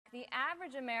The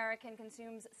average American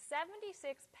consumes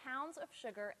 76 pounds of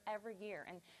sugar every year,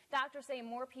 and doctors say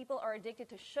more people are addicted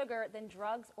to sugar than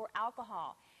drugs or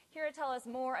alcohol. Here to tell us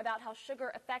more about how sugar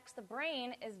affects the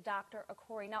brain is Dr.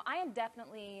 Akoury. Now, I am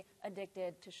definitely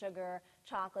addicted to sugar,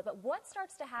 chocolate, but what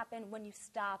starts to happen when you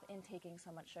stop intaking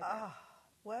so much sugar?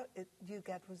 Well, you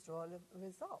get withdrawal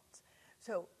results.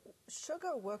 So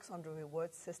sugar works on the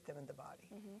reward system in the body.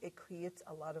 It creates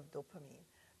a lot of dopamine.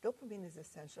 Dopamine is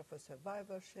essential for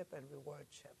survivorship and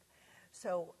rewardship.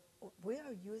 So we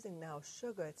are using now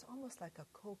sugar. It's almost like a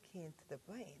cocaine to the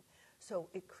brain. So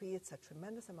it creates a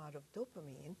tremendous amount of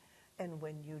dopamine. And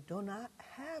when you do not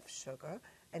have sugar,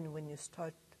 and when you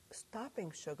start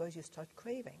stopping sugar, you start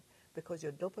craving because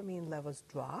your dopamine levels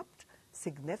dropped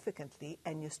significantly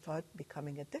and you start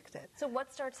becoming addicted. So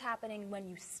what starts happening when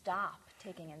you stop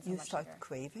taking in so much sugar? You start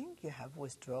craving, you have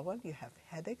withdrawal, you have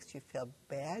headaches, you feel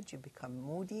bad, you become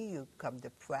moody, you become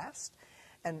depressed,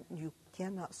 and you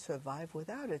cannot survive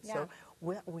without it. Yeah. So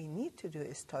what we need to do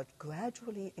is start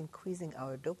gradually increasing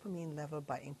our dopamine level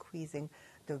by increasing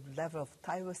the level of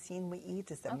tyrosine we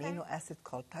eat. It's the amino acid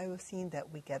called tyrosine that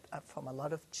we get from a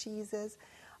lot of cheeses,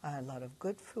 a lot of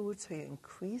good food. So you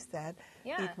increase that,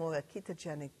 eat more a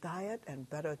ketogenic diet and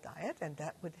better diet, and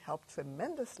that would help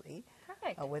tremendously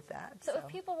with that. So if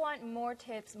people want more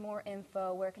tips, more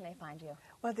info, where can they find you?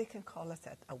 Well, they can call us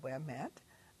at AWAREmed.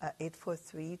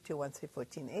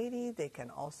 843-213-1480. They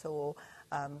can also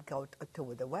go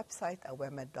to the website,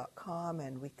 awaremed.com,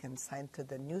 and we can sign to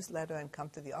the newsletter and come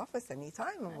to the office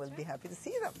anytime, and we'll be happy to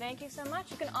see them. Thank you so much.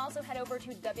 You can also head over to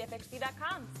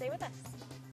WFXB.com. Stay with us.